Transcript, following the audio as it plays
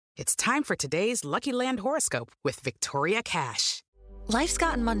It's time for today's Lucky Land horoscope with Victoria Cash. Life's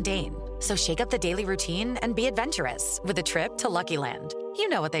gotten mundane, so shake up the daily routine and be adventurous with a trip to Lucky Land. You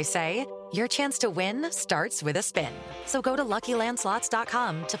know what they say, your chance to win starts with a spin. So go to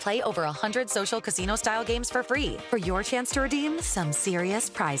LuckyLandSlots.com to play over 100 social casino-style games for free for your chance to redeem some serious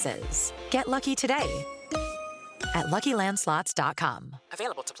prizes. Get lucky today at LuckyLandSlots.com.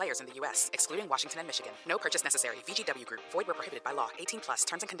 Available to players in the U.S., excluding Washington and Michigan. No purchase necessary. VGW Group. Void where prohibited by law. 18+.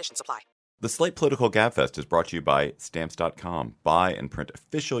 Terms and conditions apply. The Slate Political Gabfest is brought to you by Stamps.com. Buy and print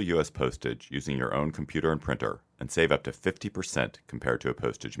official U.S. postage using your own computer and printer and save up to 50% compared to a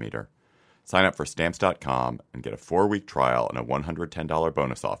postage meter. Sign up for Stamps.com and get a 4-week trial and a $110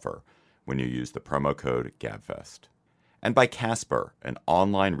 bonus offer when you use the promo code GABFEST. And by Casper, an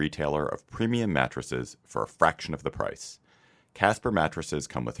online retailer of premium mattresses for a fraction of the price. Casper mattresses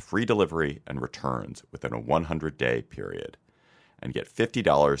come with free delivery and returns within a 100-day period. And get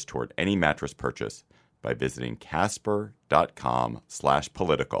 $50 toward any mattress purchase by visiting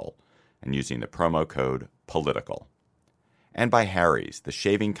casper.com/political and using the promo code political. And by Harry's, the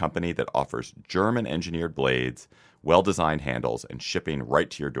shaving company that offers German-engineered blades, well-designed handles, and shipping right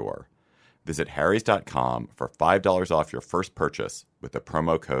to your door. Visit harrys.com for $5 off your first purchase with the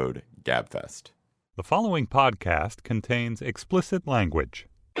promo code GABFEST. The following podcast contains explicit language.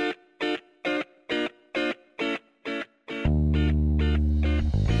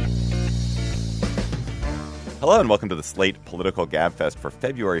 Hello and welcome to the Slate Political Gabfest for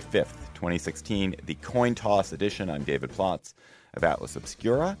February 5th, 2016, the Coin Toss edition. I'm David Plotz of Atlas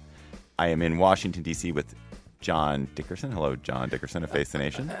Obscura. I am in Washington, D.C. with John Dickerson. Hello, John Dickerson of Face the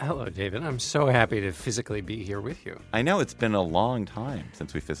Nation. Hello, David. I'm so happy to physically be here with you. I know it's been a long time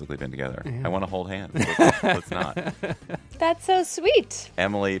since we've physically been together. Yeah. I want to hold hands. Let's not. That's so sweet.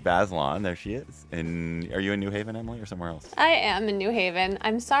 Emily Bazelon, there she is. Are you in New Haven, Emily, or somewhere else? I am in New Haven.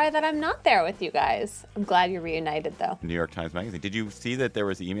 I'm sorry that I'm not there with you guys. I'm glad you're reunited, though. New York Times Magazine. Did you see that there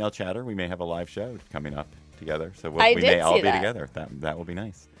was email chatter? We may have a live show coming up together. So we may all be together. That will be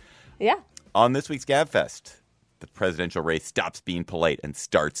nice. Yeah. On this week's Gabfest, the presidential race stops being polite and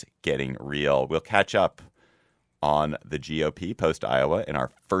starts getting real. We'll catch up on the GOP post-Iowa in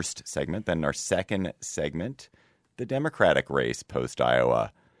our first segment. Then in our second segment, the Democratic race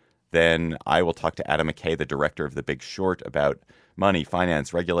post-Iowa. Then I will talk to Adam McKay, the director of The Big Short, about money,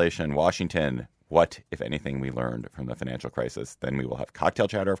 finance, regulation, Washington. What, if anything, we learned from the financial crisis. Then we will have cocktail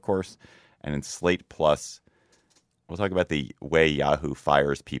chatter, of course. And in Slate Plus, we'll talk about the way Yahoo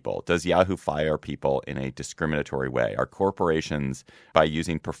fires people. Does Yahoo fire people in a discriminatory way? Are corporations, by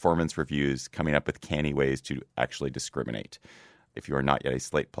using performance reviews, coming up with canny ways to actually discriminate? If you are not yet a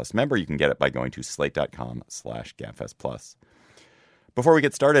Slate Plus member, you can get it by going to slate.com/GabfestPlus. Before we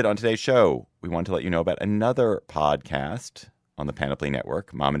get started on today's show, we want to let you know about another podcast on the Panoply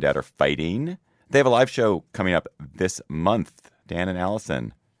Network, Mom and Dad Are Fighting. They have a live show coming up this month. Dan and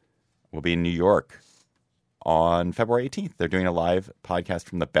Allison will be in New York on February 18th. They're doing a live podcast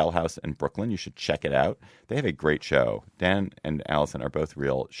from the Bell House in Brooklyn. You should check it out. They have a great show. Dan and Allison are both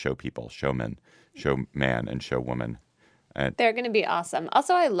real show people, showmen, showman and showwoman. And they're going to be awesome.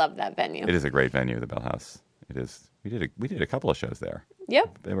 Also, I love that venue. It is a great venue, the Bell House. It is. We did a couple of shows there.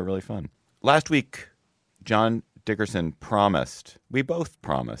 Yep. They were really fun. Last week, John Dickerson promised, we both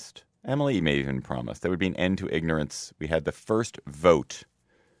promised, Emily may even promised, there would be an end to ignorance. We had the first vote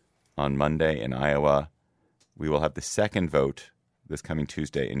on Monday in Iowa. We will have the second vote this coming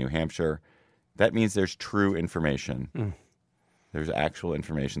Tuesday in New Hampshire. That means there's true information. There's actual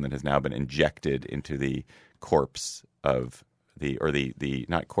information that has now been injected into the corpse of the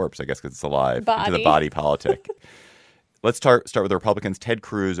not corpse, I guess, because it's alive, into the body politic. Let's start with the Republicans. Ted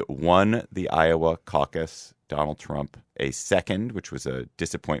Cruz won the Iowa caucus. Donald Trump a second, which was a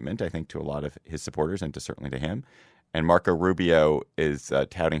disappointment, I think, to a lot of his supporters and certainly to him. And Marco Rubio is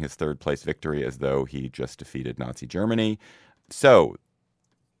touting his third-place victory as though he just defeated Nazi Germany. So,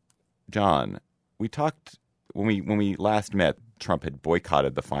 John, we talked when we last met. Trump had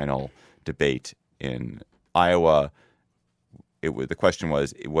boycotted the final debate in Iowa. The question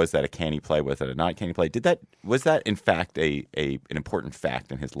was that a canny play? Was it a not canny play? Was that in fact an important fact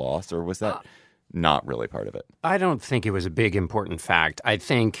in his loss, or was that not really part of it? I don't think it was a big important fact. I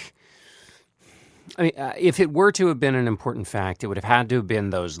mean, if it were to have been an important fact, it would have had to have been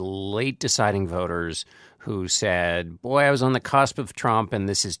those late deciding voters who said, boy, I was on the cusp of Trump and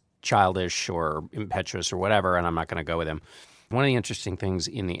this is childish or impetuous or whatever, and I'm not going to go with him. One of the interesting things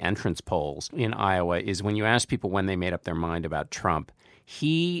in the entrance polls in Iowa is when you ask people when they made up their mind about Trump,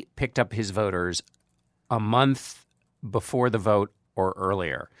 he picked up his voters a month before the vote or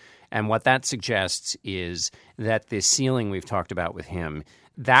earlier. And what that suggests is that this ceiling we've talked about with him,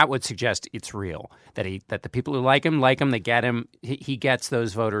 that would suggest it's real, that the people who like him, they get him. He gets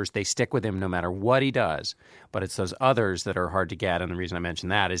those voters. They stick with him no matter what he does. But it's those others that are hard to get. And the reason I mention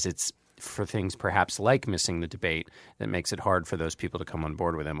that is it's for things perhaps like missing the debate that makes it hard for those people to come on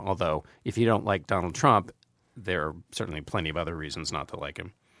board with him. Although if you don't like Donald Trump, there are certainly plenty of other reasons not to like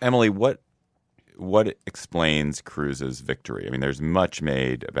him. Emily, what explains Cruz's victory? I mean, there's much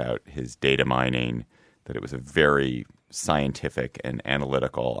made about his data mining, that it was a very scientific and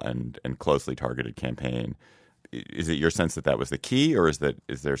analytical and closely targeted campaign. Is it your sense that was the key, or is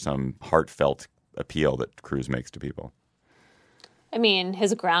there some heartfelt appeal that Cruz makes to people? I mean,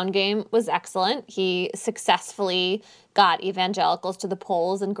 his ground game was excellent. He successfully got evangelicals to the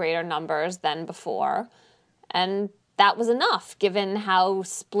polls in greater numbers than before. And that was enough, given how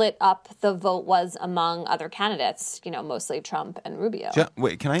split up the vote was among other candidates, mostly Trump and Rubio.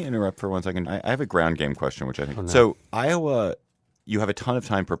 Wait, can I interrupt for 1 second? I have a ground game question, which I think. Oh, no. So Iowa, you have a ton of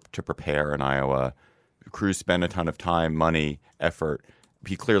time to prepare in Iowa. Cruz spent a ton of time, money, effort.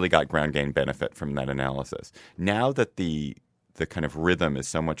 He clearly got ground game benefit from that analysis. Now that the kind of rhythm is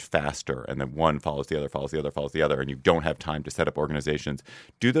so much faster, and then one follows the other, follows the other, follows the other, and you don't have time to set up organizations,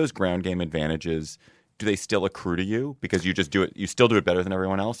 do those ground game advantages, do they still accrue to you because you just do it? You still do it better than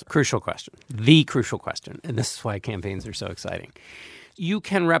everyone else? Crucial question. The crucial question. And this is why campaigns are so exciting. You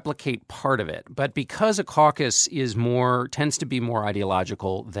can replicate part of it, but because a caucus tends to be more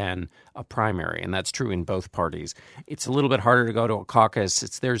ideological than a primary, and that's true in both parties, it's a little bit harder to go to a caucus.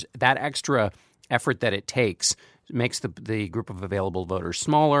 There's that extra effort that it takes makes the group of available voters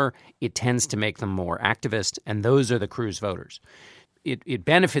smaller. It tends to make them more activist, and those are the Cruz voters. It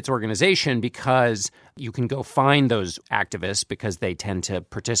benefits organization because you can go find those activists because they tend to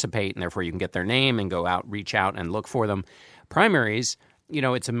participate, and therefore you can get their name and go out, reach out and look for them. Primaries,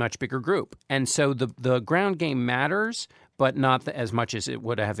 it's a much bigger group. And so the ground game matters, but not as much as it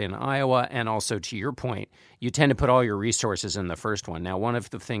would have in Iowa. And also, to your point, you tend to put all your resources in the first one. Now, one of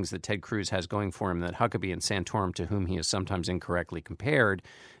the things that Ted Cruz has going for him that Huckabee and Santorum, to whom he is sometimes incorrectly compared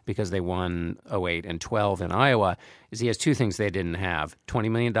because they won 08 and 12 in Iowa, is he has two things they didn't have.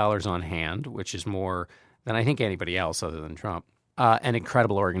 $20 million on hand, which is more than I think anybody else other than Trump. An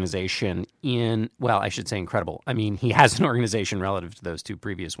incredible organization I should say incredible. I mean, he has an organization relative to those two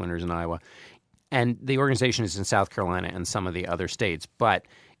previous winners in Iowa. And the organization is in South Carolina and some of the other states. But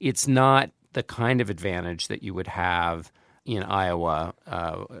it's not the kind of advantage that you would have in Iowa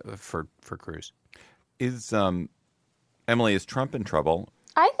for Cruz. Emily, is Trump in trouble?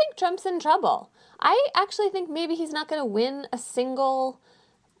 I think Trump's in trouble. I actually think maybe he's not going to win a single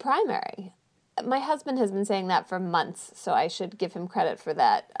primary. My husband has been saying that for months, so I should give him credit for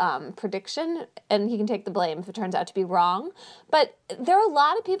that prediction, and he can take the blame if it turns out to be wrong. But there are a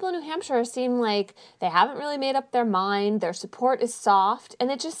lot of people in New Hampshire who seem like they haven't really made up their mind. Their support is soft,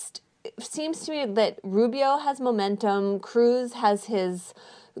 and it seems to me that Rubio has momentum, Cruz has his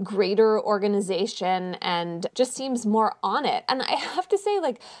greater organization and just seems more on it. And I have to say,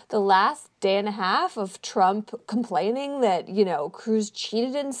 the last day and a half of Trump complaining that, Cruz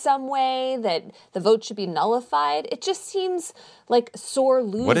cheated in some way, that the vote should be nullified, it just seems like sore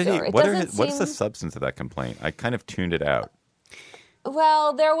loser. What's the substance of that complaint? I kind of tuned it out.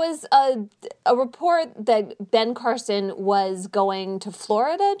 Well, there was a report that Ben Carson was going to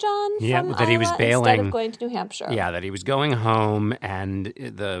Florida, John, from that he was Iowa, bailing instead of going to New Hampshire. Yeah, that he was going home, and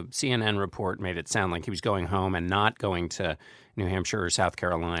the CNN report made it sound like he was going home and not going to New Hampshire or South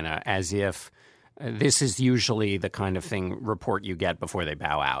Carolina, as if this is usually the kind of report you get before they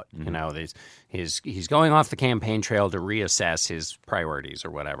bow out. Mm-hmm. He's going off the campaign trail to reassess his priorities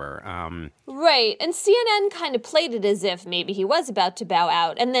or whatever. Right. And CNN kind of played it as if maybe he was about to bow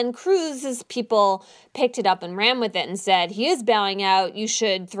out. And then Cruz's people picked it up and ran with it and said, he is bowing out. You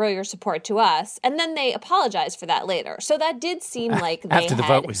should throw your support to us. And then they apologized for that later. So that did seem like after the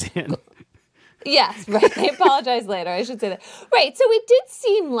vote was in. Yes, right. They apologized later. I should say that. Right. So it did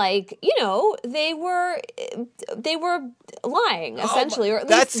seem like, they were lying essentially, or at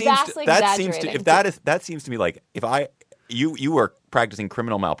least vastly exaggerating. That seems to me like you are practicing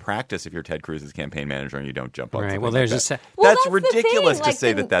criminal malpractice if you're Ted Cruz's campaign manager and you don't jump on. Right. Well, that's ridiculous to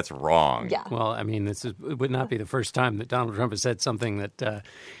say that that's wrong. Yeah. Well, I mean, it would not be the first time that Donald Trump has said something that.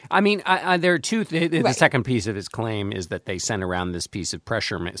 There are two. The second piece of his claim is that they sent around this piece of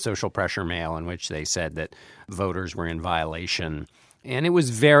social pressure mail in which they said that voters were in violation. And it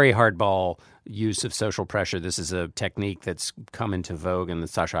was very hardball use of social pressure. This is a technique that's come into vogue and that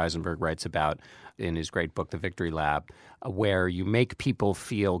Sasha Eisenberg writes about in his great book, The Victory Lab, where you make people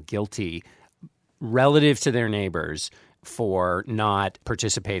feel guilty relative to their neighbors for not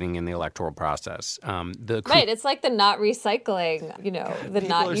participating in the electoral process. Right, it's like the not recycling, the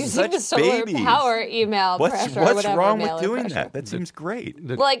not using the solar babies. power email pressure or What's whatever. wrong with doing pressure. that? That seems great.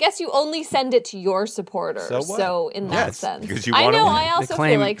 Well, I guess you only send it to your supporters. So what? So in that Yes, sense, because you I wanna know. win. I also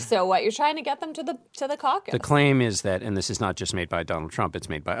claim- feel like, so what? You're trying to get them to the caucus. The claim is that, and this is not just made by Donald Trump, it's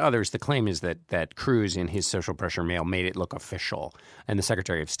made by others. The claim is that Cruz, in his social pressure mail, made it look official, and the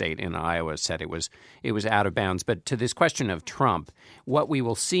Secretary of State in Iowa said it was out of bounds. But to this question of Trump, what we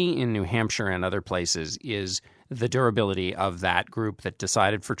will see in New Hampshire and other places is the durability of that group that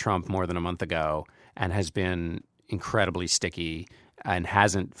decided for Trump more than a month ago and has been incredibly sticky and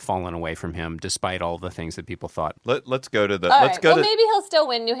hasn't fallen away from him despite all the things that people thought. Let's go to the. All let's right. go Well, to. maybe he'll still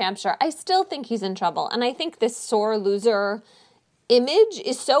win New Hampshire. I still think he's in trouble, and I think this sore loser image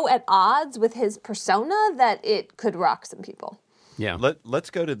is so at odds with his persona that it could rock some people. Yeah. Let's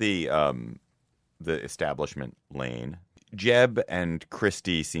go to the establishment lane. Jeb and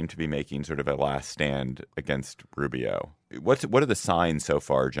Christie seem to be making sort of a last stand against Rubio. What are the signs so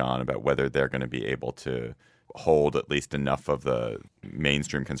far, John, about whether they're going to be able to hold at least enough of the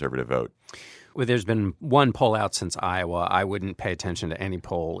mainstream conservative vote? Well, there's been one poll out since Iowa. I wouldn't pay attention to any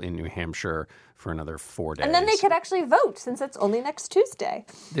poll in New Hampshire for another 4 days. And then they could actually vote since it's only next Tuesday.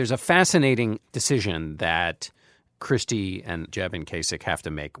 There's a fascinating decision that Christie and Jeb and Kasich have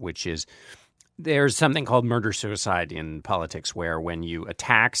to make, which is there's something called murder-suicide in politics where when you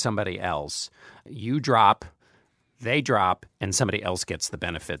attack somebody else, you drop, they drop, and somebody else gets the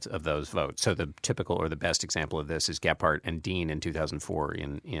benefits of those votes. So the typical or the best example of this is Gephardt and Dean in 2004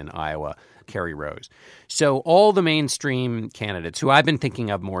 in Iowa, Kerry Rose. So all the mainstream candidates, who I've been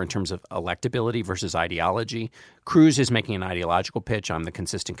thinking of more in terms of electability versus ideology, Cruz is making an ideological pitch. I'm the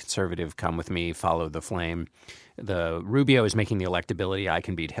consistent conservative. Come with me. Follow the flame. The Rubio is making the electability. I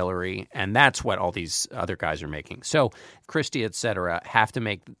can beat Hillary. And that's what all these other guys are making. So Christie, et cetera, have to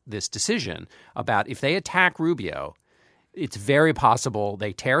make this decision about if they attack Rubio, it's very possible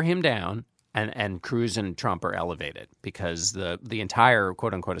they tear him down and Cruz and Trump are elevated because the entire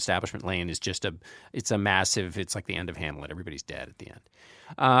quote unquote establishment lane is just it's a massive, it's like the end of Hamlet. Everybody's dead at the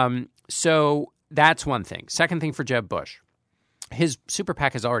end. So that's one thing. Second thing for Jeb Bush, his super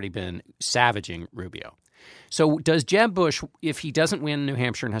PAC has already been savaging Rubio. So does Jeb Bush, if he doesn't win New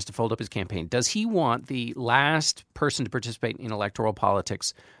Hampshire and has to fold up his campaign, does he want the last person to participate in electoral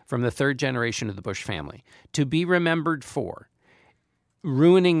politics from the third generation of the Bush family to be remembered for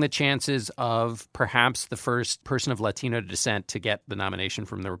ruining the chances of perhaps the first person of Latino descent to get the nomination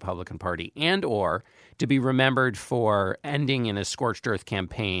from the Republican Party and or to be remembered for ending in a scorched earth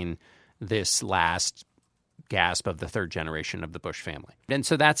campaign this last gasp of the third generation of the Bush family? And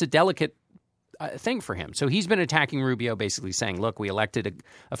so that's a delicate thing for him. So he's been attacking Rubio, basically saying, look, we elected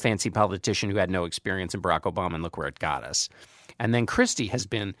a fancy politician who had no experience in Barack Obama, and look where it got us. And then Christie has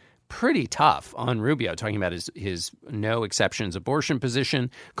been pretty tough on Rubio, talking about his no exceptions abortion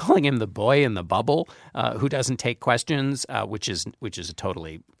position, calling him the boy in the bubble who doesn't take questions, which is a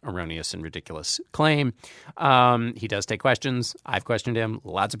totally erroneous and ridiculous claim. He does take questions. I've questioned him.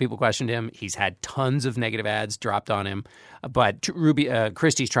 Lots of people questioned him. He's had tons of negative ads dropped on him. But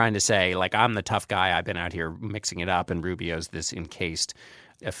Christie's trying to say, like, I'm the tough guy. I've been out here mixing it up, and Rubio's this encased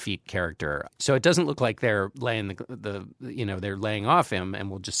effete character. So it doesn't look like they're laying they're laying off him, and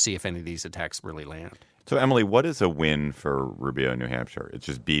we'll just see if any of these attacks really land. So, Emily, what is a win for Rubio in New Hampshire? It's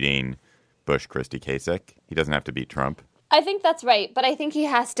just beating Bush, Christie, Kasich. He doesn't have to beat Trump. I think that's right, but I think he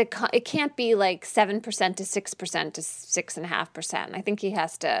has to. It can't be like 7% to 6% to 6.5%. I think he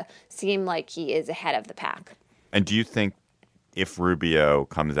has to seem like he is ahead of the pack. And do you think if Rubio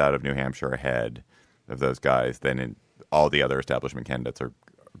comes out of New Hampshire ahead of those guys, then all the other establishment candidates are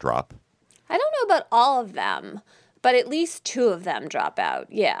drop? I don't know about all of them, but at least 2 of them drop out.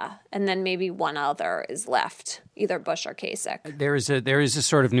 Yeah, and then maybe one other is left, either Bush or Kasich. There is a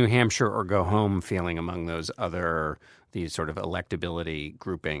sort of New Hampshire or go home feeling among these sort of electability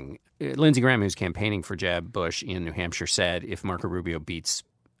grouping. Lindsey Graham, who's campaigning for Jeb Bush in New Hampshire, said if Marco Rubio beats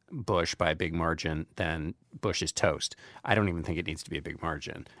Bush by a big margin, then Bush is toast. I don't even think it needs to be a big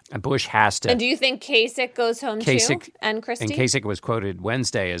margin. And Bush has to. And do you think Kasich goes home too? And Christie? And Kasich was quoted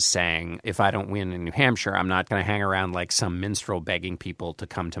Wednesday as saying, if I don't win in New Hampshire, I'm not going to hang around like some minstrel begging people to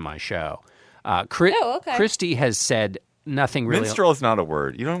come to my show. Okay. Christie has said nothing really. Minstrel is not a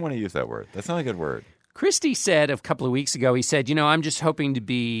word. You don't want to use that word. That's not a good word. Christie said a couple of weeks ago, he said, I'm just hoping to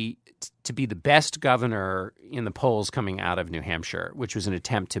be the best governor in the polls coming out of New Hampshire, which was an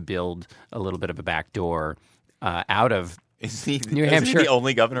attempt to build a little bit of a backdoor out of Is he New Hampshire, the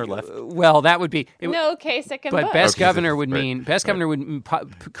only governor left? Well, that would be No, Kasich and But Bush. best Okay, governor would right, mean best governor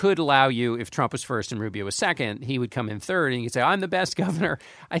could allow you, if Trump was first and Rubio was second, he would come in third, and you could say, "I'm the best governor."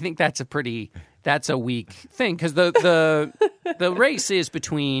 I think that's a weak thing because the race is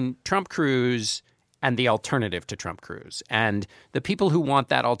between Trump Cruz and the alternative to Trump Cruz, and the people who want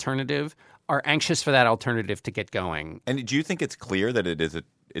that alternative are anxious for that alternative to get going. And do you think it's clear that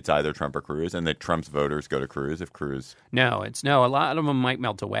it's either Trump or Cruz, and that Trump's voters go to Cruz if Cruz? No. A lot of them might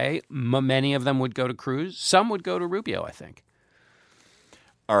melt away. Many of them would go to Cruz. Some would go to Rubio, I think.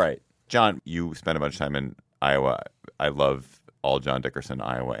 All right, John, you spent a bunch of time in Iowa. I love all John Dickerson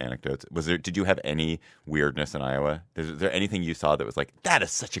Iowa anecdotes. Did you have any weirdness in Iowa? Is there anything you saw that was like, that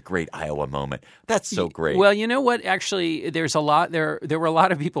is such a great Iowa moment? That's so great. Well, you know what? Actually, there's a lot. There were a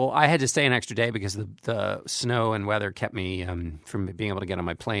lot of people. I had to stay an extra day because the snow and weather kept me from being able to get on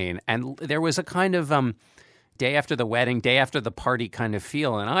my plane. And there was a kind of day after the wedding, day after the party kind of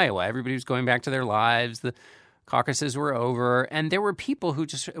feel in Iowa. Everybody was going back to their lives. The caucuses were over, and there were people who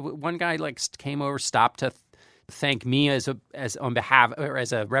just. One guy came over, stopped to thank me as on behalf or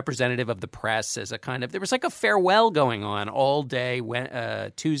as a representative of the press, as a kind of, there was like a farewell going on all day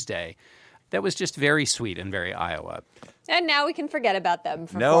Tuesday. That was just very sweet and very Iowa. And now we can forget about them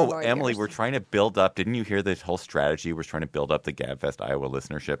for 4 No, more Emily, years. we're trying to build up. Didn't you hear this whole strategy? We're trying to build up the GabFest Iowa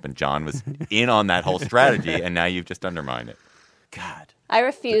listenership, and John was in on that whole strategy, and now you've just undermined it. God. I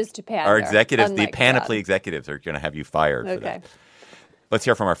refuse to pander. Our executives, the unlike Panoply John. executives, are going to have you fired for Okay. that. Let's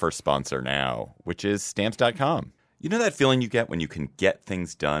hear from our first sponsor now, which is Stamps.com. You know that feeling you get when you can get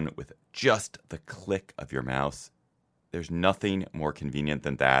things done with just the click of your mouse? There's nothing more convenient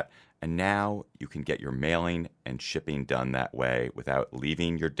than that. And now you can get your mailing and shipping done that way without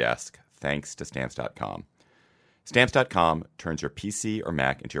leaving your desk, thanks to Stamps.com. Stamps.com turns your PC or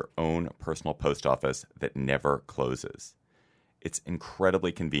Mac into your own personal post office that never closes. It's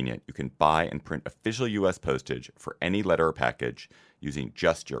incredibly convenient. You can buy and print official U.S. postage for any letter or package using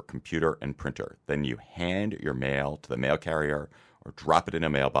just your computer and printer. Then you hand your mail to the mail carrier or drop it in a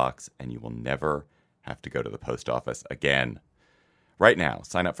mailbox, and you will never have to go to the post office again. Right now,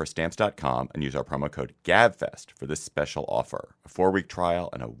 sign up for Stamps.com and use our promo code GABFEST for this special offer. A 4-week trial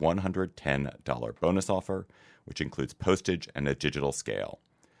and a $110 bonus offer, which includes postage and a digital scale.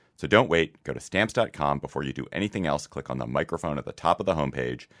 So don't wait. Go to Stamps.com before you do anything else. Click on the microphone at the top of the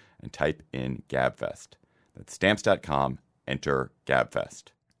homepage and type in GABFEST. That's Stamps.com. Enter GABFEST.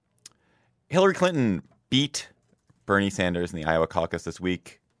 Hillary Clinton beat Bernie Sanders in the Iowa caucus this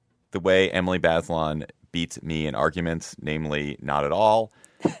week the way Emily Bazelon beats me in arguments, namely not at all,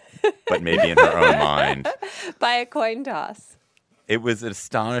 but maybe in her own mind. By a coin toss. It was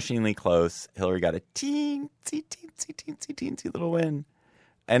astonishingly close. Hillary got a teensy little win.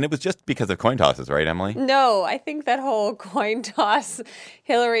 And it was just because of coin tosses, right, Emily? No, I think that whole coin toss,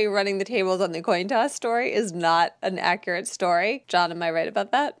 Hillary running the tables on the coin toss story is not an accurate story. John, am I right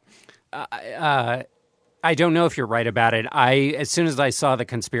about that? I don't know if you're right about it. As soon as I saw the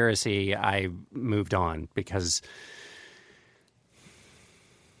conspiracy, I moved on because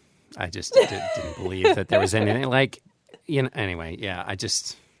I just didn't believe that there was anything anyway, yeah, I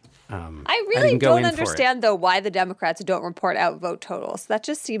just... I really don't understand, though, why the Democrats don't report out vote totals. That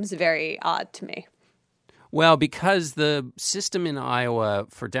just seems very odd to me. Well, because the system in Iowa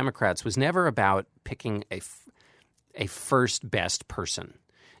for Democrats was never about picking a first best person.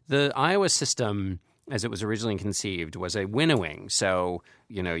 The Iowa system, as it was originally conceived, was a winnowing. So,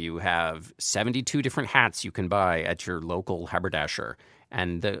 you have 72 different hats you can buy at your local haberdasher.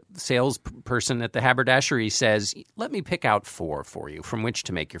 And the salesperson at the haberdashery says, let me pick out 4 for you from which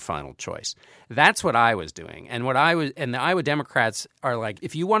to make your final choice. That's what I was doing. And the Iowa Democrats are like,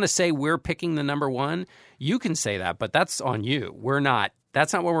 if you want to say we're picking the number 1, you can say that, but that's on you. We're not.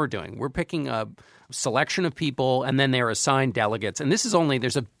 That's not what we're doing. We're picking a selection of people, and then they're assigned delegates. And this is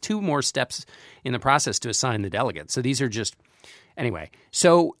there's 2 more steps in the process to assign the delegates. So these are just, anyway.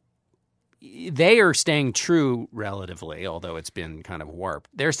 So they are staying true relatively, although it's been kind of warped.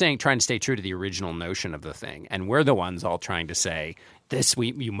 They're trying to stay true to the original notion of the thing. And we're the ones all trying to say,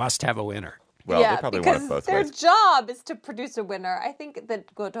 you must have a winner. Well, they probably want it both ways. Their job is to produce a winner. I think that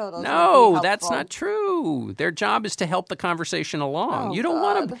vote totals. No, that's not true. Their job is to help the conversation along. Oh, you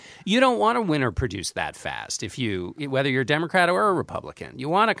don't want a winner produced that fast. Whether you're a Democrat or a Republican, you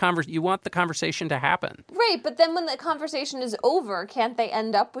want the conversation to happen. Right, but then when the conversation is over, can't they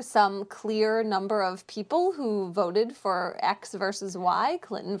end up with some clear number of people who voted for X versus Y,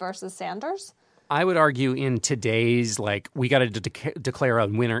 Clinton versus Sanders? I would argue in today's, we got to declare a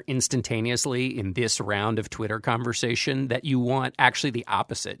winner instantaneously in this round of Twitter conversation, that you want actually the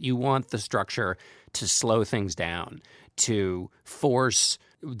opposite. You want the structure to slow things down, to force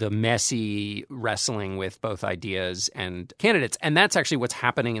the messy wrestling with both ideas and candidates. And that's actually what's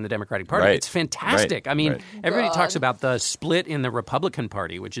happening in the Democratic Party. Right. It's fantastic. Right. I mean, Right. everybody talks about the split in the Republican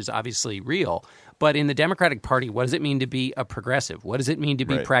Party, which is obviously real. But in the Democratic Party, what does it mean to be a progressive? What does it mean to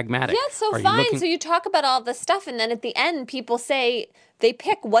be pragmatic? Yeah, so fine. So you talk about all this stuff, and then at the end, people say they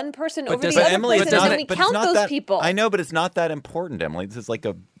pick one person over the other person, and then we count those people. I know, but it's not that important, Emily. This is like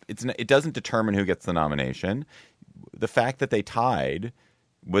it doesn't determine who gets the nomination. The fact that they tied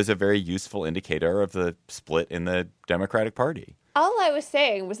was a very useful indicator of the split in the Democratic Party. All I was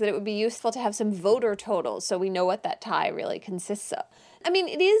saying was that it would be useful to have some voter totals so we know what that tie really consists of. I mean,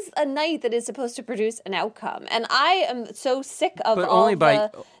 it is a night that is supposed to produce an outcome. And I am so sick of the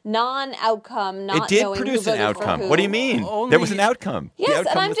non-outcome, not knowing who voted for who. It did produce an outcome. What do you mean? There was an outcome. Yes,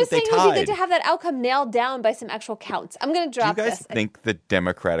 and I'm just saying it would be good to have that outcome nailed down by some actual counts. I'm going to drop this. Do you guys think the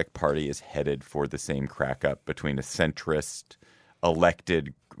Democratic Party is headed for the same crack-up between a centrist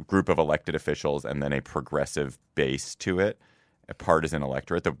group of elected officials and then a progressive base to it, a partisan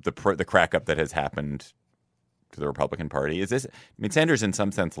electorate, the crack-up that has happened to the Republican Party? Is this? I mean, Sanders in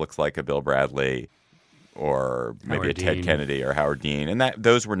some sense looks like a Bill Bradley or maybe Ted Kennedy or Howard Dean, and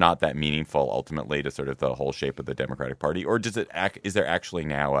those were not that meaningful ultimately to sort of the whole shape of the Democratic Party. Or is there actually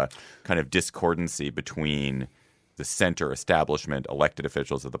now a kind of discordancy between the center establishment, elected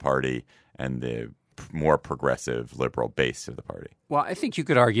officials of the party, and the more progressive liberal base of the party? Well, I think you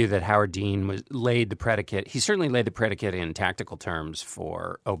could argue that Howard Dean laid the predicate. He certainly laid the predicate in tactical terms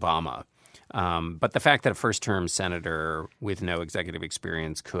for Obama. But the fact that a first-term senator with no executive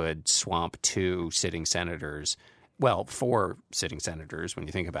experience could swamp four sitting senators when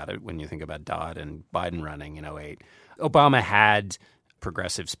you think about it, when you think about Dodd and Biden running in 2008, Obama had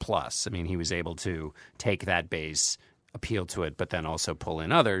progressives plus. I mean, he was able to take that base, appeal to it, but then also pull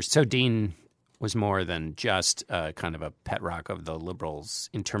in others. So Dean was more than just kind of a pet rock of the liberals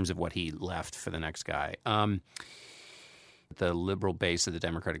in terms of what he left for the next guy. The liberal base of the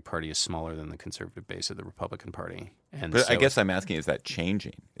Democratic Party is smaller than the conservative base of the Republican Party. But I guess I'm asking, is that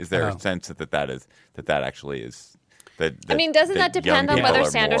changing? Is there a sense that actually is? I mean, doesn't that depend on whether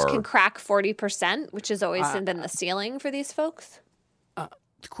Sanders can crack 40%, which has always been the ceiling for these folks? The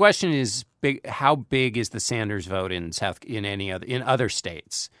question is, how big is the Sanders vote in other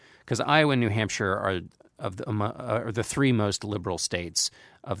states? Because Iowa and New Hampshire are the three most liberal states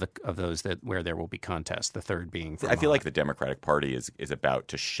of those where there will be contests. The third being Vermont. I feel like the Democratic Party is about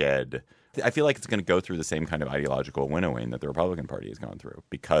to shed. I feel like it's going to go through the same kind of ideological winnowing that the Republican Party has gone through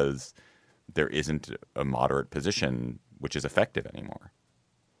because there isn't a moderate position which is effective anymore.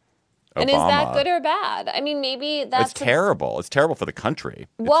 And is that good or bad? I mean, maybe that's... It's terrible. It's terrible for the country.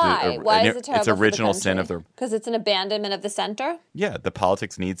 Why? Why is it terrible? It's original for the sin of the... Because it's an abandonment of the center? Yeah, the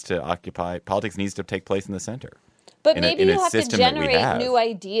politics needs to take place in the center. But maybe you have to generate new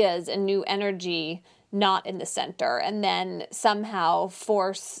ideas and new energy not in the center, and then somehow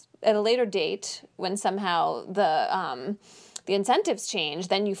force, at a later date, when somehow the incentives change,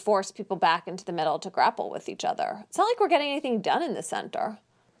 then you force people back into the middle to grapple with each other. It's not like we're getting anything done in the center.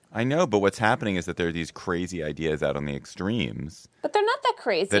 I know, but what's happening is that there are these crazy ideas out on the extremes. But they're not that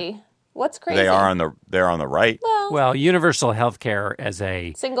crazy. What's crazy? They're on the right. Well, universal health care as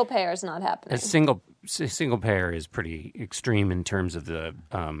a single payer is not happening. Single payer is pretty extreme in terms of the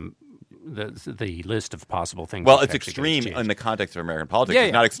list of possible things. Well, it's extreme in the context of American politics.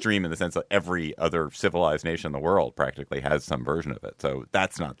 It's not extreme in the sense that every other civilized nation in the world practically has some version of it. So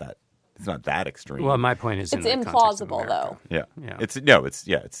that's not that. It's not that extreme. Well, my point is, it's implausible, though. Yeah. It's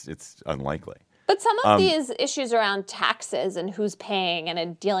unlikely. But some of these issues around taxes and who's paying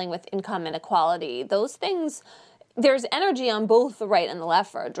and dealing with income inequality, those things, there's energy on both the right and the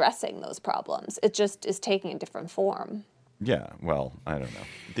left for addressing those problems. It just is taking a different form. Yeah. Well, I don't know.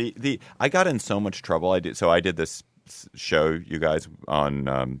 I got in so much trouble. I did this show, you guys,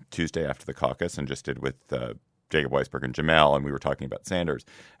 on Tuesday after the caucus, and just did with Jacob Weisberg and Jamel, and we were talking about Sanders.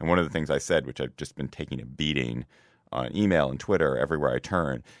 And one of the things I said, which I've just been taking a beating on email and Twitter everywhere I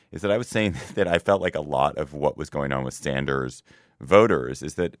turn, is that I was saying that I felt like a lot of what was going on with Sanders voters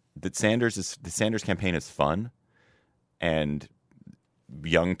is that the Sanders campaign is fun, and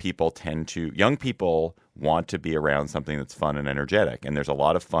young people want to be around something that's fun and energetic, and there's a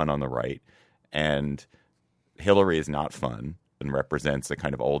lot of fun on the right, and Hillary is not fun and represents the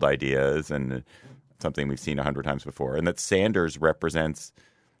kind of old ideas and something we've seen 100 times before, and that Sanders represents,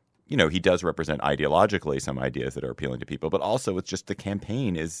 he does represent ideologically some ideas that are appealing to people, but also it's just the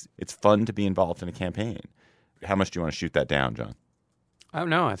campaign it's fun to be involved in a campaign. How much do you want to shoot that down, John? Oh,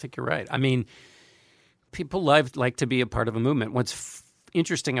 no, I think you're right. I mean, people like to be a part of a movement. What's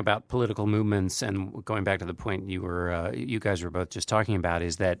interesting about political movements, and going back to the point you guys were both just talking about,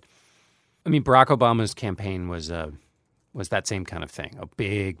 is that, I mean, Barack Obama's campaign was that same kind of thing, a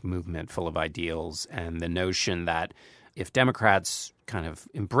big movement full of ideals, and the notion that if Democrats kind of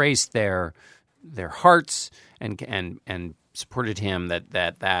embraced their hearts and supported him,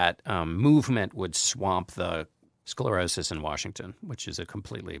 that movement would swamp the sclerosis in Washington, which is a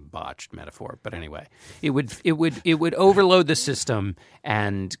completely botched metaphor. But anyway, it would overload the system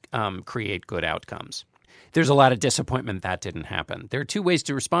and create good outcomes. There's a lot of disappointment that didn't happen. There are two ways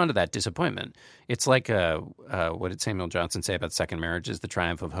to respond to that disappointment. It's like what did Samuel Johnson say about second marriages? The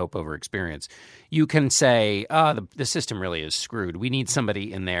triumph of hope over experience. You can say, the system really is screwed. We need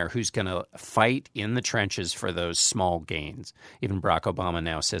somebody in there who's going to fight in the trenches for those small gains. Even Barack Obama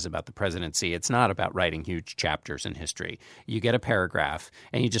now says about the presidency, it's not about writing huge chapters in history. You get a paragraph,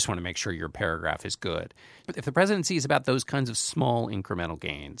 and you just want to make sure your paragraph is good. But if the presidency is about those kinds of small incremental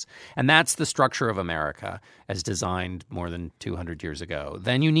gains, and that's the structure of America as designed more than 200 years ago,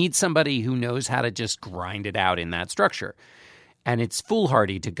 then you need somebody who knows how to just grind it out in that structure. And it's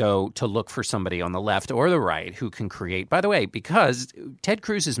foolhardy to go to look for somebody on the left or the right who can create. By the way, because Ted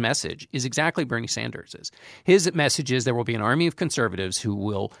Cruz's message is exactly Bernie Sanders's. His message is there will be an army of conservatives who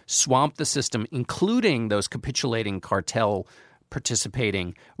will swamp the system, including those capitulating cartel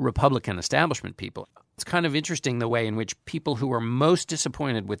participating Republican establishment people. It's kind of interesting the way in which people who are most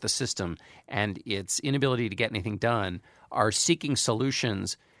disappointed with the system and its inability to get anything done are seeking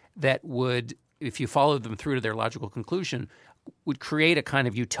solutions that would, if you followed them through to their logical conclusion, would create a kind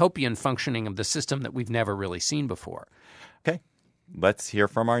of utopian functioning of the system that we've never really seen before. Okay. Let's hear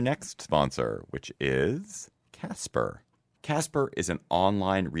from our next sponsor, which is Casper. Casper is an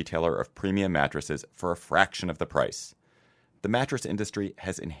online retailer of premium mattresses for a fraction of the price. The mattress industry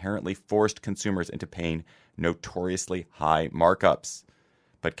has inherently forced consumers into paying notoriously high markups.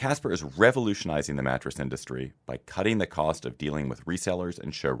 But Casper is revolutionizing the mattress industry by cutting the cost of dealing with resellers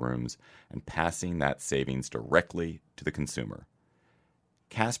and showrooms and passing that savings directly to the consumer.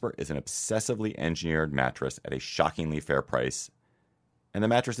 Casper is an obsessively engineered mattress at a shockingly fair price, and the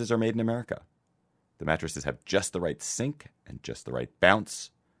mattresses are made in America. The mattresses have just the right sink and just the right bounce.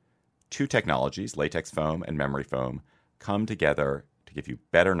 Two technologies, latex foam and memory foam, come together to give you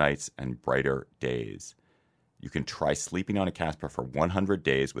better nights and brighter days. You can try sleeping on a Casper for 100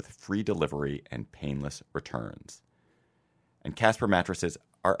 days with free delivery and painless returns. And Casper mattresses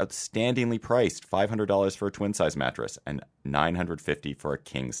are outstandingly priced, $500 for a twin-size mattress and $950 for a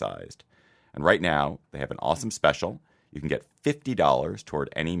king-sized. And right now, they have an awesome special. You can get $50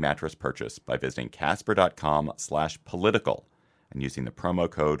 toward any mattress purchase by visiting casper.com/political and using the promo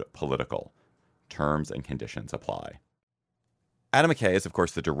code political. Terms and conditions apply. Adam McKay is, of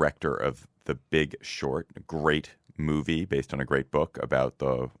course, the director of The Big Short, a great movie based on a great book about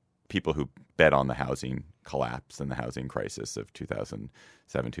the people who bet on the housing collapse and the housing crisis of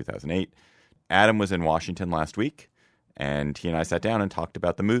 2007, 2008. Adam was in Washington last week, and he and I sat down and talked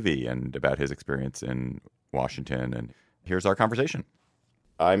about the movie and about his experience in Washington. And here's our conversation.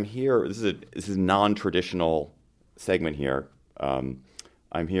 I'm here. This is a non-traditional segment here.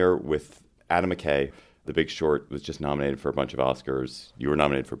 I'm here with Adam McKay. The Big Short was just nominated for a bunch of Oscars. You were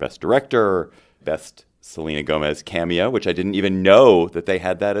nominated for Best Director, Best Selena Gomez cameo, which I didn't even know that they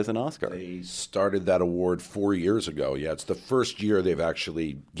had that as an Oscar. They started that award 4 years ago. Yeah, it's the first year they've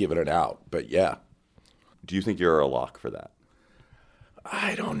actually given it out. But yeah. Do you think you're a lock for that?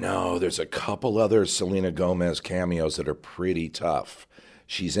 I don't know. There's a couple other Selena Gomez cameos that are pretty tough.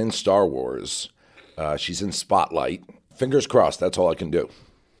 She's in Star Wars. She's in Spotlight. Fingers crossed. That's all I can do.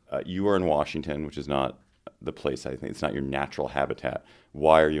 You are in Washington, which is not the place, I think. It's not your natural habitat.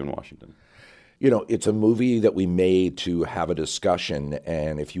 Why are you in Washington? You know, it's a movie that we made to have a discussion.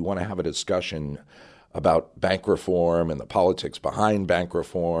 And if you want to have a discussion about bank reform and the politics behind bank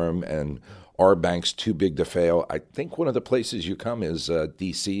reform and are banks too big to fail, I think one of the places you come is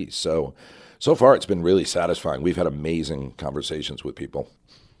D.C. So far it's been really satisfying. We've had amazing conversations with people.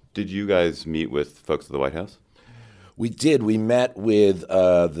 Did you guys meet with folks at the White House? We did. We met with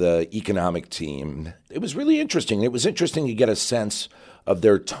the economic team. It was really interesting. It was interesting to get a sense of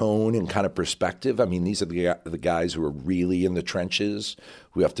their tone and kind of perspective. I mean, these are the guys who are really in the trenches,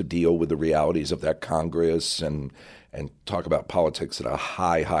 who have to deal with the realities of that Congress and talk about politics at a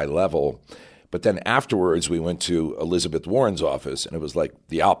high level. But then afterwards, we went to Elizabeth Warren's office, and it was like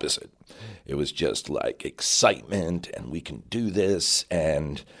the opposite. It was just like excitement, and we can do this,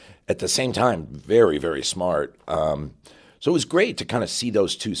 and at the same time, very, very smart. So it was great to kind of see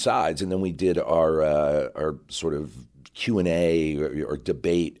those two sides. And then we did our sort of Q&A or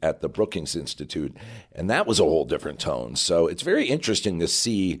debate at the Brookings Institute, and that was a whole different tone. So it's very interesting to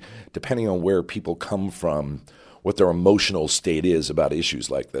see, depending on where people come from, what their emotional state is about issues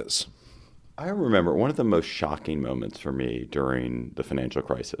like this. I remember one of the most shocking moments for me during the financial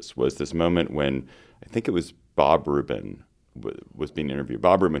crisis was this moment when I think it was Bob Rubin was being interviewed.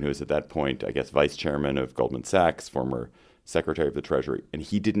 Bob Rubin, who was at that point, I guess, vice chairman of Goldman Sachs, former secretary of the Treasury, and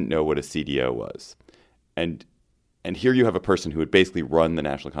he didn't know what a CDO was. And here you have a person who would basically run the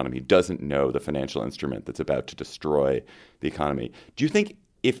national economy, doesn't know the financial instrument that's about to destroy the economy. Do you think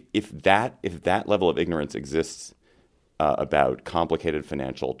if that level of ignorance exists about complicated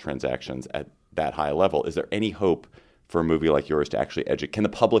financial transactions at that high level, is there any hope for a movie like yours to actually educate? Can the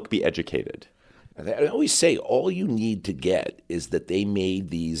public be educated? I always say all you need to get is that they made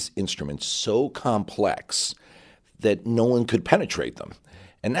these instruments so complex that no one could penetrate them.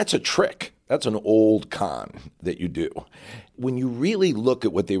 And that's a trick. That's an old con that you do. When you really look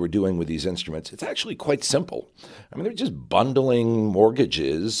at what they were doing with these instruments, it's actually quite simple. I mean, they're just bundling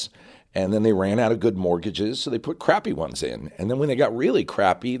mortgages, and then they ran out of good mortgages, so they put crappy ones in. And then when they got really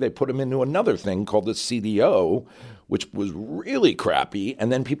crappy, they put them into another thing called the CDO, which was really crappy,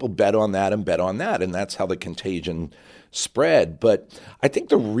 and then people bet on that, and that's how the contagion spread. But I think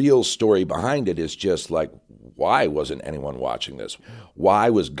the real story behind it is just like, why wasn't anyone watching this? Why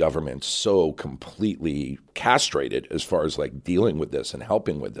was government so completely castrated as far as like dealing with this and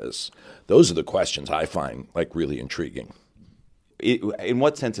helping with this? Those are the questions I find like really intriguing. In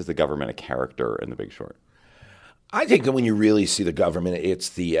what sense is the government a character in The Big Short? I think that when you really see the government, it's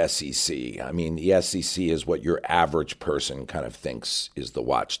the SEC. I mean, the SEC is what your average person kind of thinks is the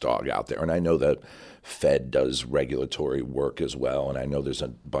watchdog out there. And I know that Fed does regulatory work as well, and I know there's a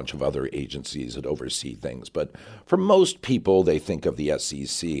bunch of other agencies that oversee things. But for most people, they think of the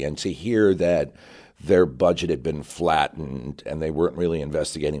SEC. And to hear that their budget had been flattened and they weren't really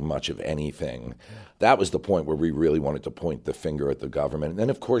investigating much of anything, that was the point where we really wanted to point the finger at the government. And then,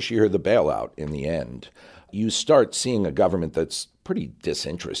 of course, you hear the bailout in the end. You start seeing a government that's pretty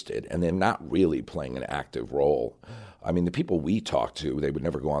disinterested, and they're not really playing an active role. I mean, the people we talk to, they would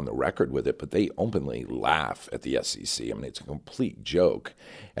never go on the record with it, but they openly laugh at the SEC. I mean, it's a complete joke.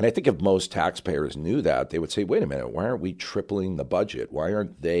 And I think if most taxpayers knew that, they would say, wait a minute, why aren't we tripling the budget? Why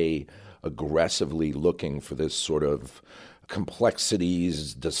aren't they aggressively looking for this sort of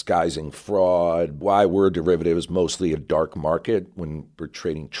complexities, disguising fraud, why were derivatives mostly a dark market when we're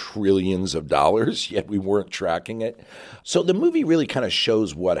trading trillions of dollars, yet we weren't tracking it? So the movie really kind of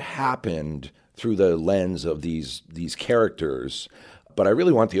shows what happened through the lens of these characters. But I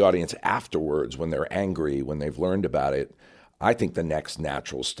really want the audience afterwards, when they're angry, when they've learned about it, I think the next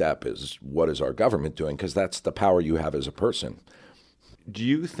natural step is, what is our government doing? Because that's the power you have as a person. Do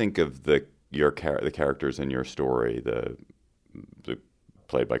you think of the characters in your story, the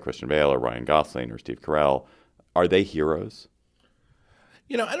played by Christian Bale or Ryan Gosling or Steve Carell, are they heroes?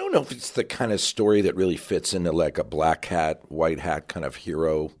 You know, I don't know if it's the kind of story that really fits into like a black hat, white hat kind of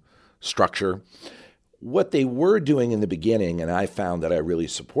hero structure. What they were doing in the beginning, and I found that I really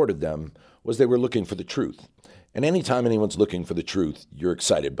supported them, was they were looking for the truth. And anytime anyone's looking for the truth, you're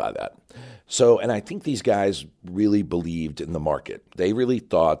excited by that. So, and I think these guys really believed in the market. They really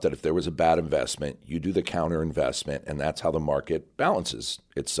thought that if there was a bad investment, you do the counter investment, and that's how the market balances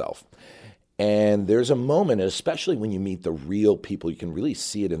itself. And there's a moment, especially when you meet the real people, you can really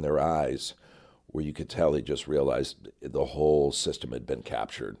see it in their eyes, where you could tell they just realized the whole system had been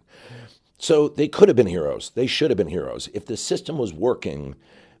captured. So they could have been heroes. They should have been heroes. If the system was working,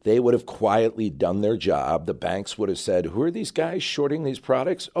 they would have quietly done their job. The banks would have said, who are these guys shorting these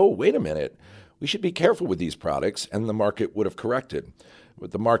products? Oh, wait a minute. We should be careful with these products. And the market would have corrected. But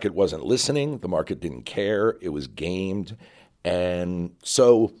the market wasn't listening. The market didn't care. It was gamed. And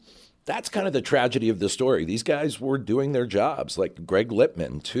so that's kind of the tragedy of the story. These guys were doing their jobs, like Greg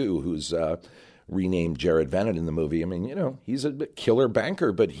Lippman, too, who's renamed Jared Vennett in the movie. I mean, you know, he's a killer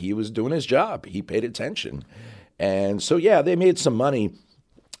banker, but he was doing his job. He paid attention. And so, yeah, they made some money.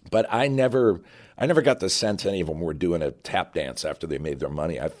 But I never got the sense any of them were doing a tap dance after they made their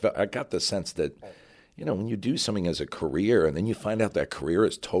money. I got the sense that, you know, when you do something as a career and then you find out that career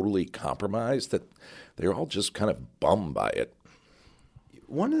is totally compromised, that they're all just kind of bummed by it.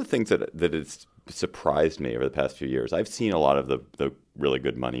 One of the things that has surprised me over the past few years, I've seen a lot of the really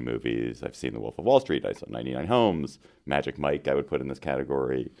good money movies. I've seen The Wolf of Wall Street. I saw 99 Homes, Magic Mike I would put in this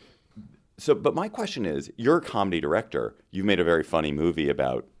category. So, but my question is, you're a comedy director. You've made a very funny movie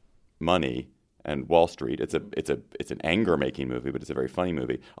about money and Wall Street. It's an anger-making movie, but it's a very funny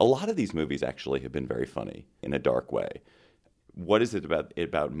movie. A lot of these movies actually have been very funny in a dark way. What is it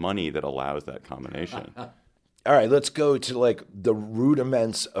about money that allows that combination? All right, let's go to like the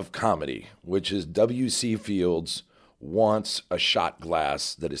rudiments of comedy, which is W.C. Fields wants a shot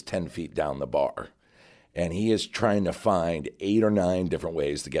glass that is 10 feet down the bar. And he is trying to find 8 or 9 different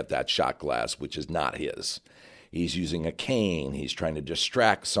ways to get that shot glass, which is not his. He's using a cane. He's trying to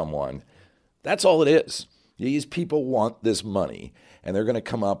distract someone. That's all it is. These people want this money, and they're going to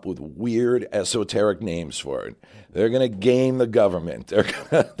come up with weird, esoteric names for it. They're going to game the government. They're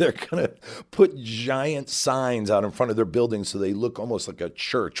going to put giant signs out in front of their buildings so they look almost like a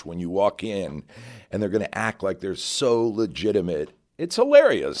church when you walk in, and they're going to act like they're so legitimate. It's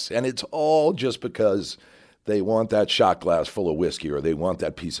hilarious, and it's all just because they want that shot glass full of whiskey or they want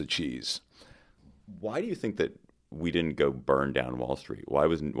that piece of cheese. Why do you think that we didn't go burn down Wall Street? Why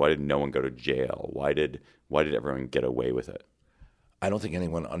did no one go to jail? Why did everyone get away with it? I don't think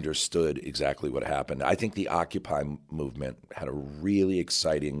anyone understood exactly what happened. I think the Occupy movement had a really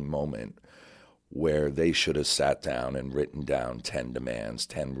exciting moment where they should have sat down and written down 10 demands,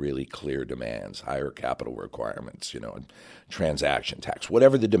 10 really clear demands, higher capital requirements, transaction tax,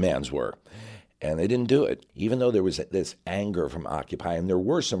 whatever the demands were. And they didn't do it, even though there was this anger from Occupy. And there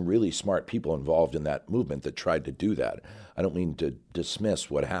were some really smart people involved in that movement that tried to do that. I don't mean to dismiss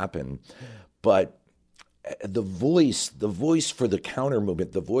what happened, but the voice for the counter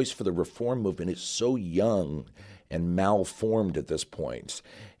movement, the voice for the reform movement is so young and malformed at this point.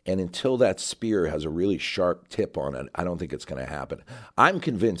 And until that spear has a really sharp tip on it, I don't think it's going to happen. I'm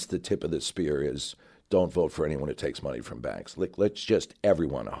convinced the tip of the spear is don't vote for anyone who takes money from banks. Let's just,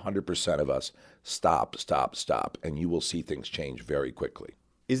 everyone, 100% of us, stop, and you will see things change very quickly.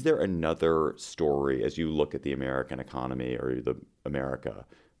 Is there another story as you look at the American economy or the America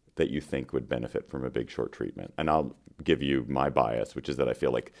that you think would benefit from a Big Short treatment? And I'll give you my bias, which is that I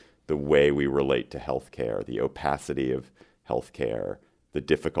feel like the way we relate to healthcare, the opacity of healthcare, the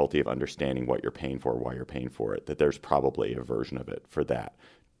difficulty of understanding what you're paying for, why you're paying for it, that there's probably a version of it for that.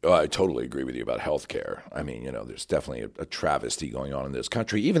 Oh, I totally agree with you about healthcare. I mean, there's definitely a travesty going on in this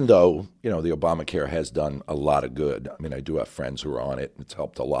country, even though, the Obamacare has done a lot of good. I mean, I do have friends who are on it. It's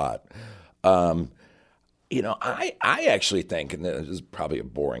helped a lot. I actually think, and this is probably a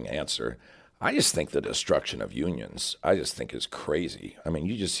boring answer, I just think the destruction of unions, I just think is crazy. I mean,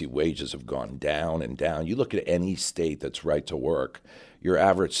 you just see wages have gone down and down. You look at any state that's right to work, your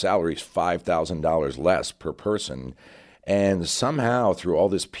average salary is $5,000 less per person. And somehow, through all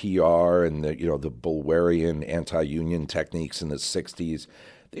this PR and the Bulwerian anti-union techniques in the 60s,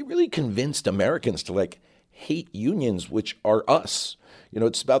 they really convinced Americans to hate unions, which are us.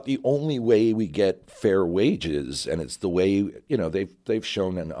 It's about the only way we get fair wages, and it's the way they've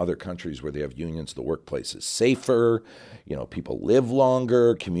shown in other countries where they have unions, the workplace is safer. People live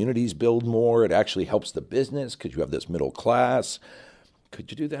longer, communities build more. It actually helps the business because you have this middle class. Could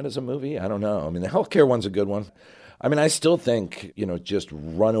you do that as a movie? I don't know. I mean, the healthcare one's a good one. I mean, I still think, just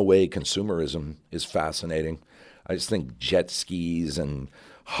runaway consumerism is fascinating. I just think jet skis and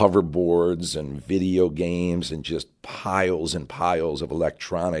hoverboards and video games and just piles and piles of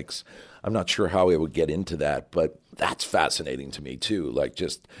electronics. I'm not sure how I would get into that, but that's fascinating to me too.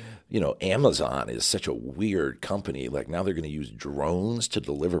 Amazon is such a weird company. Now they're going to use drones to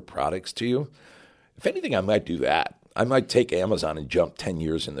deliver products to you. If anything, I might do that. I might take Amazon and jump 10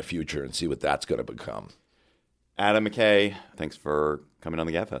 years in the future and see what that's going to become. Adam McKay, thanks for coming on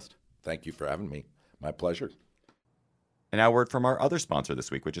the GabFest. Thank you for having me. My pleasure. And now a word from our other sponsor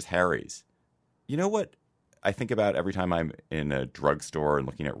this week, which is Harry's. You know what I think about every time I'm in a drugstore and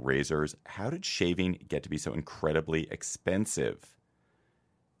looking at razors? How did shaving get to be so incredibly expensive?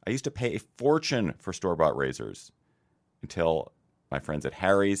 I used to pay a fortune for store-bought razors until my friends at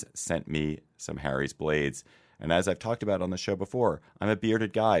Harry's sent me some Harry's blades. And as I've talked about on the show before, I'm a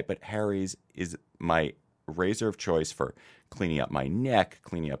bearded guy, but Harry's is my razor of choice for cleaning up my neck,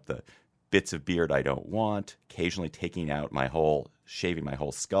 cleaning up the bits of beard I don't want, occasionally taking out shaving my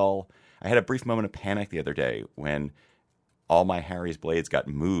whole skull. I had a brief moment of panic the other day when all my Harry's blades got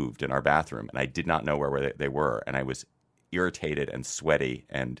moved in our bathroom, and I did not know where they were, and I was irritated and sweaty,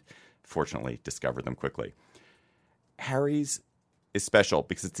 and fortunately discovered them quickly. Harry's is special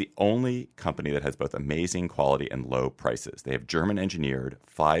because it's the only company that has both amazing quality and low prices. They have German-engineered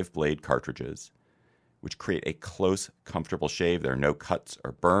 5-blade cartridges, which create a close, comfortable shave. There are no cuts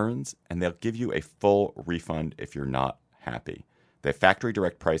or burns, and they'll give you a full refund if you're not happy. They have factory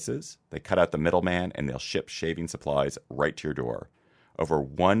direct prices. They cut out the middleman, and they'll ship shaving supplies right to your door. Over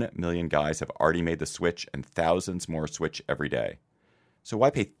 1 million guys have already made the switch, and thousands more switch every day. So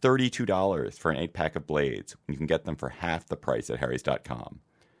why pay $32 for an 8-pack of blades when you can get them for half the price at Harrys.com?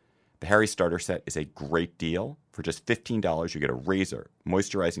 The Harry's starter set is a great deal. For just $15, you get a razor,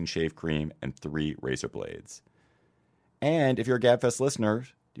 moisturizing shave cream, and 3 razor blades. And if you're a GabFest listener,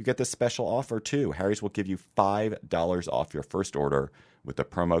 you get this special offer too. Harry's will give you $5 off your first order with the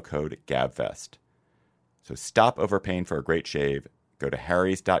promo code GABFEST. So stop overpaying for a great shave. Go to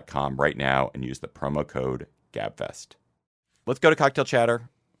harrys.com right now and use the promo code GABFEST. Let's go to Cocktail Chatter.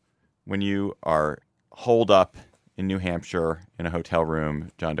 When you are holed up in New Hampshire in a hotel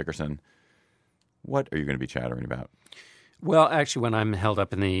room, John Dickerson, what are you going to be chattering about? Well, actually, when I'm held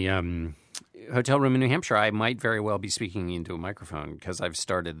up in the hotel room in New Hampshire, I might very well be speaking into a microphone because I've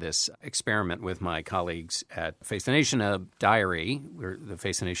started this experiment with my colleagues at Face the Nation, a diary, the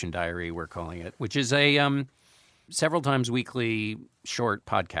Face the Nation Diary, we're calling it, which is a several times weekly short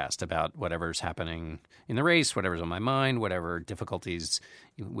podcast about whatever's happening in the race, whatever's on my mind, whatever difficulties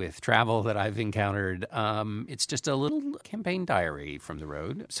with travel that I've encountered. It's just a little campaign diary from the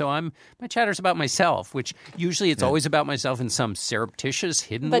road. So my chatter's about myself, which usually it's always about myself in some surreptitious,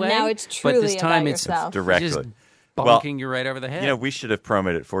 hidden way. But now it's truly but this time about it's yourself. Directly. Just bonking you right over the head. You know, we should have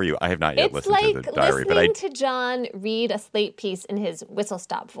promoted it for you. I have not yet listened to the diary. It's like listening to John read a Slate piece in his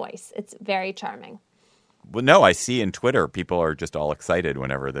whistle-stop voice. It's very charming. Well, no, I see in Twitter people are just all excited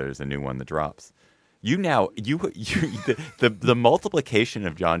whenever there's a new one that drops. The multiplication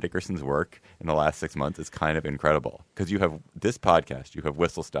of John Dickerson's work in the last 6 months is kind of incredible because you have this podcast, you have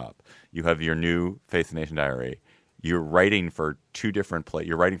Whistle Stop, you have your new Face the Nation Diary, you're writing for two different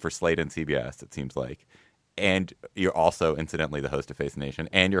you're writing for Slate and CBS, it seems like, and you're also incidentally the host of Face the Nation,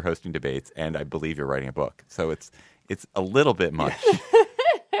 and you're hosting debates, and I believe you're writing a book. So it's a little bit much.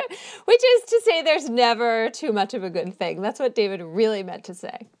 Which is to say there's never too much of a good thing. That's what David really meant to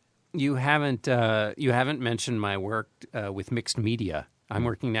say. You haven't mentioned my work with mixed media. I'm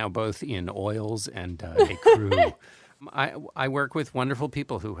working now both in oils and a crew. I work with wonderful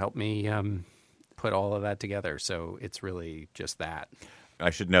people who help me put all of that together. So it's really just that. I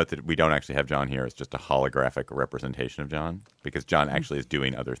should note that we don't actually have John here. It's just a holographic representation of John because John actually is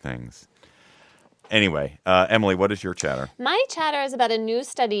doing other things. Anyway, Emily, what is your chatter? My chatter is about a new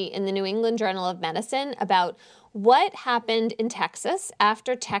study in the New England Journal of Medicine about what happened in Texas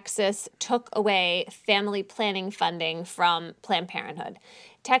after Texas took away family planning funding from Planned Parenthood.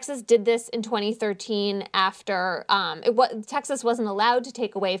 Texas did this in 2013 after Texas wasn't allowed to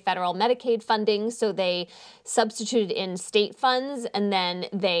take away federal Medicaid funding, so they substituted in state funds, and then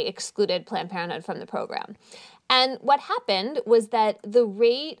they excluded Planned Parenthood from the program. And what happened was that the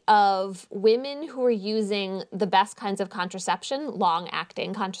rate of women who were using the best kinds of contraception,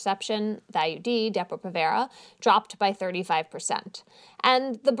 long-acting contraception, the IUD, Depo-Provera, dropped by 35%.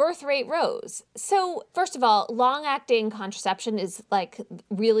 And the birth rate rose. So first of all, long-acting contraception is like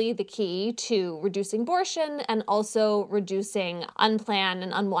really the key to reducing abortion and also reducing unplanned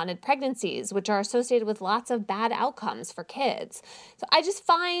and unwanted pregnancies, which are associated with lots of bad outcomes for kids. So I just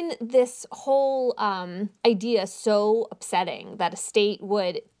find this whole idea so upsetting that a state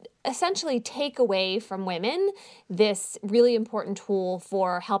would essentially take away from women this really important tool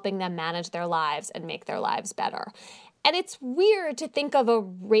for helping them manage their lives and make their lives better. And it's weird to think of a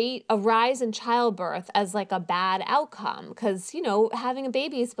rise in childbirth as like a bad outcome because, you know, having a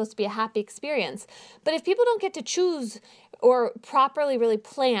baby is supposed to be a happy experience. But if people don't get to choose or properly really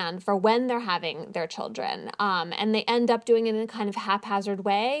plan for when they're having their children, and they end up doing it in a kind of haphazard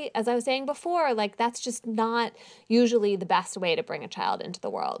way, as I was saying before, like that's just not usually the best way to bring a child into the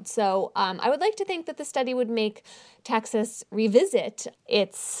world. So I would like to think that the study would make Texas revisit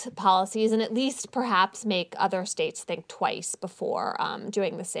its policies and at least perhaps make other states think twice before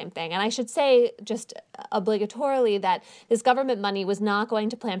doing the same thing. And I should say just obligatorily that this government money was not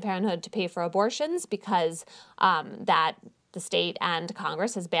going to Planned Parenthood to pay for abortions because that the state and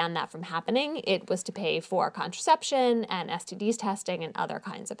Congress has banned that from happening. It was to pay for contraception and STDs testing and other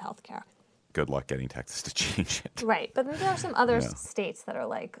kinds of health care. Good luck getting Texas to change it. Right. But there are some other states that are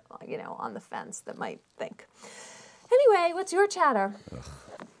like, you know, on the fence that might think. Anyway, what's your chatter? Ugh.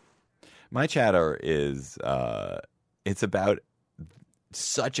 My chatter is, it's about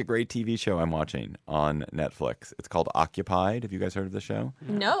such a great TV show I'm watching on Netflix. It's called Occupied. Have you guys heard of the show?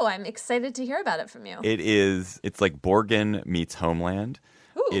 No, I'm excited to hear about it from you. It's like Borgen meets Homeland.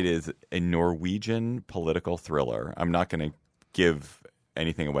 Ooh. It is a Norwegian political thriller. I'm not going to give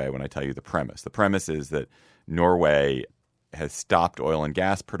anything away when I tell you the premise. The premise is that Norway has stopped oil and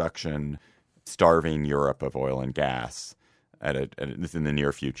gas production, starving Europe of oil and gas this in the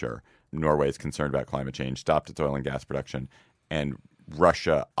near future. Norway is concerned about climate change, stopped its oil and gas production, and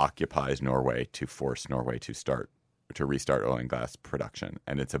Russia occupies Norway to force Norway to restart oil and gas production.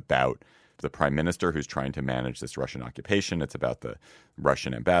 And it's about the prime minister who's trying to manage this Russian occupation. It's about the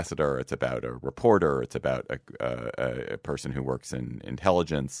Russian ambassador. It's about a reporter. It's about a person who works in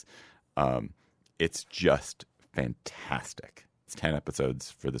intelligence. It's just fantastic. It's 10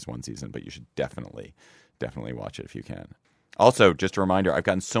 episodes for this one season, but you should definitely watch it if you can. Also, just a reminder, I've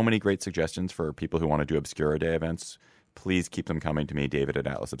gotten so many great suggestions for people who want to do Obscura Day events. Please keep them coming to me,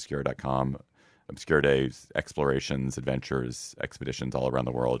 david@atlasobscura.com. Obscura Days, explorations, adventures, expeditions all around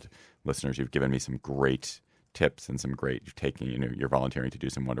the world. Listeners, you've given me some great tips and you're volunteering to do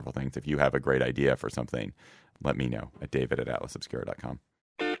some wonderful things. If you have a great idea for something, let me know at david@atlasobscura.com.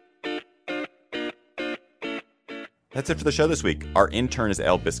 That's it for the show this week. Our intern is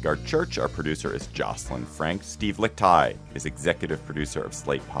Elle Biscard-Church. Our producer is Jocelyn Frank. Steve Lichtai is executive producer of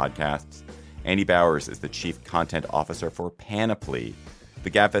Slate Podcasts. Andy Bowers is the chief content officer for Panoply. The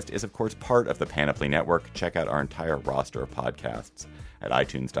Gabfest is, of course, part of the Panoply Network. Check out our entire roster of podcasts at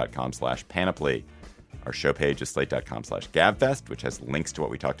itunes.com/panoply. Our show page is slate.com/gabfest, which has links to what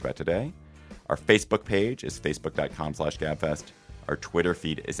we talked about today. Our Facebook page is facebook.com/gabfest. Our Twitter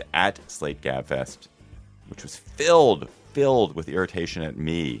feed is @SlateGabfest, which was filled with irritation at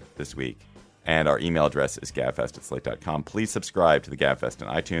me this week. And our email address is gabfest@slate.com. Please subscribe to the Gabfest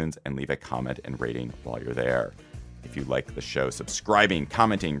on iTunes and leave a comment and rating while you're there. If you like the show, subscribing,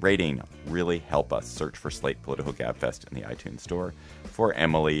 commenting, rating really help us. Search for Slate Political Gabfest in the iTunes store. For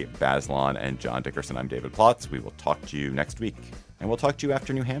Emily Bazelon and John Dickerson, I'm David Plotz. We will talk to you next week. And we'll talk to you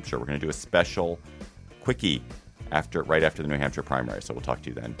after New Hampshire. We're going to do a special quickie right after the New Hampshire primary. So we'll talk to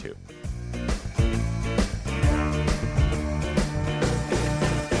you then, too.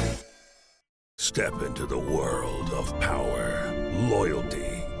 Step into the world of power, loyalty,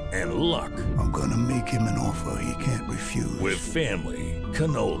 and luck. I'm gonna make him an offer he can't refuse. With family,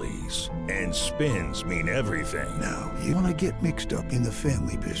 cannolis, and spins mean everything. Now, you wanna get mixed up in the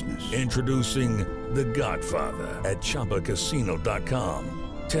family business. Introducing The Godfather at ChumbaCasino.com.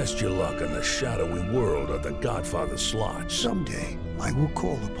 Test your luck in the shadowy world of The Godfather slot. Someday, I will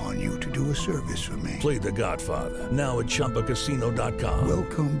call upon you to do a service for me. Play The Godfather, now at ChumbaCasino.com.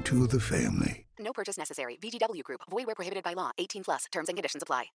 Welcome to the family. No purchase necessary. VGW Group. Void where prohibited by law. 18+. Terms and conditions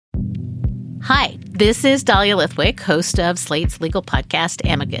apply. Hi, this is Dahlia Lithwick, host of Slate's legal podcast,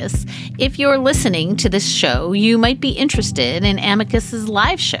 Amicus. If you're listening to this show, you might be interested in Amicus's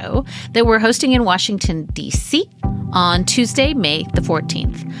live show that we're hosting in Washington, D.C. on Tuesday, May the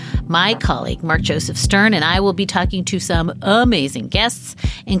 14th. My colleague, Mark Joseph Stern, and I will be talking to some amazing guests,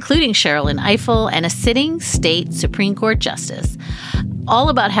 including Sherrilyn Ifill and a sitting state Supreme Court justice, all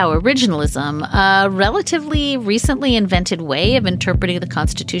about how originalism, a relatively recently invented way of interpreting the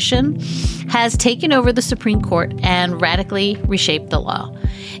Constitution, has taken over the Supreme Court and radically reshaped the law.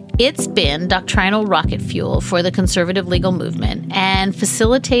 It's been doctrinal rocket fuel for the conservative legal movement and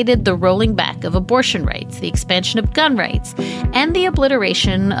facilitated the rolling back of abortion rights, the expansion of gun rights, and the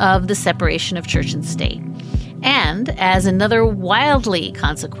obliteration of the separation of church and state. And as another wildly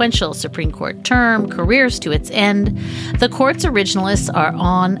consequential Supreme Court term careers to its end, the court's originalists are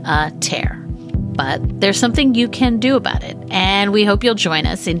on a tear. But there's something you can do about it, and we hope you'll join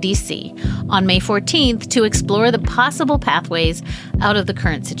us in D.C. on May 14th to explore the possible pathways out of the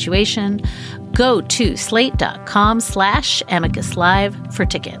current situation. Go to slate.com/amicuslive for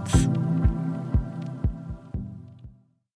tickets.